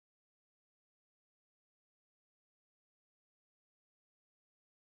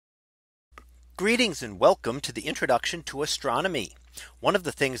Greetings and welcome to the introduction to astronomy. One of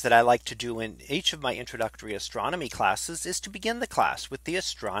the things that I like to do in each of my introductory astronomy classes is to begin the class with the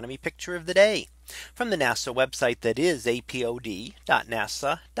astronomy picture of the day from the NASA website, that is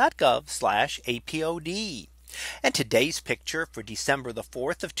apod.nasa.gov/apod. And today's picture for December the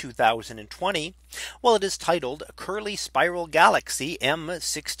 4th of 2020. Well, it is titled Curly Spiral Galaxy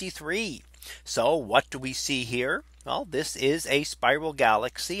M63. So what do we see here? Well, this is a spiral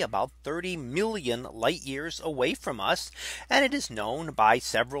galaxy about 30 million light years away from us. And it is known by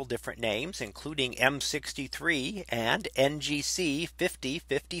several different names, including M63 and NGC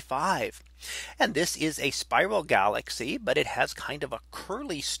 5055. And this is a spiral galaxy, but it has kind of a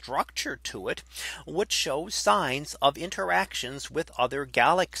curly structure to it, which shows signs of interactions with other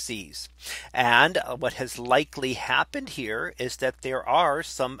galaxies. And what has likely happened here is that there are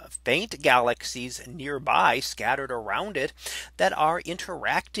some faint galaxies nearby scattered around it that are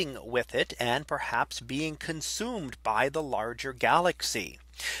interacting with it and perhaps being consumed by the larger galaxy.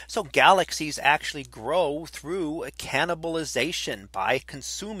 So galaxies actually grow through cannibalization by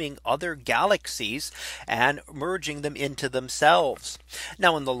consuming other galaxies and merging them into themselves.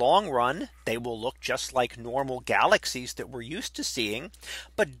 Now, in the long run, they will look just like normal galaxies that we're used to seeing.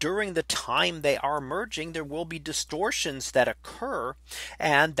 But during the time they are merging, there will be distortions that occur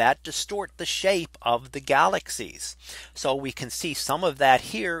and that distort the shape of the galaxies. So we can see some of that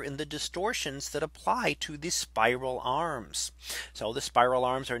here in the distortions that apply to the spiral arms. So the spiral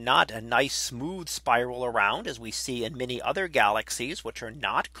arms are not a nice smooth spiral around, as we see in many other galaxies which are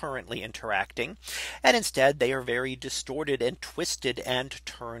not currently interacting. And instead they are very distorted and twisted and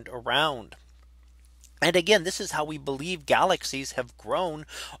turned around. And again, this is how we believe galaxies have grown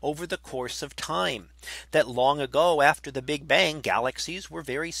over the course of time. That long ago, after the Big Bang, galaxies were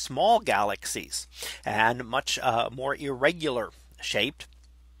very small galaxies and much more irregular shaped.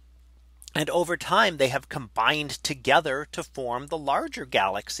 And over time, they have combined together to form the larger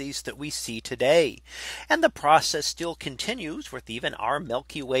galaxies that we see today. And the process still continues with even our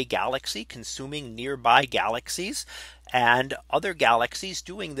Milky Way galaxy consuming nearby galaxies, and other galaxies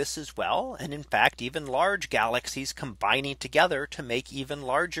doing this as well. And in fact, even large galaxies combining together to make even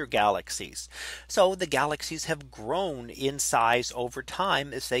larger galaxies. So the galaxies have grown in size over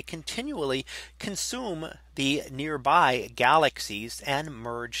time as they continually consume the nearby galaxies and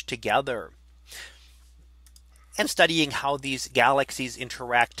merge together. And studying how these galaxies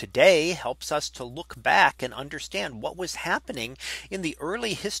interact today helps us to look back and understand what was happening in the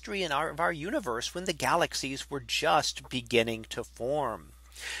early history of our universe when the galaxies were just beginning to form.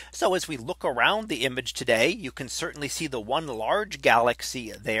 So as we look around the image today, you can certainly see the one large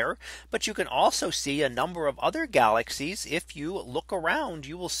galaxy there, but you can also see a number of other galaxies. If you look around,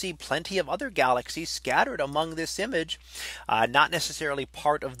 you will see plenty of other galaxies scattered among this image, not necessarily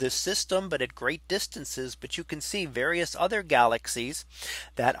part of this system, but at great distances. But you can see various other galaxies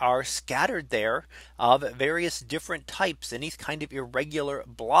that are scattered there of various different types. Any kind of irregular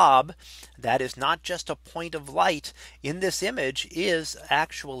blob that is not just a point of light in this image is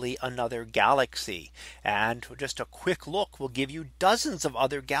actually another galaxy. And just a quick look will give you dozens of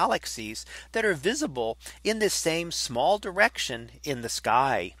other galaxies that are visible in this same small direction in the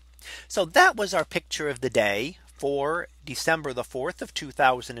sky. So that was our picture of the day for December the 4th of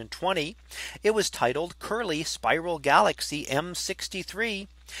 2020. It was titled Curly Spiral Galaxy M63.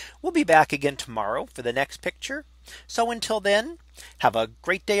 We'll be back again tomorrow for the next picture. So until then, have a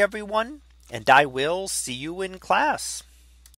great day, everyone, and I will see you in class.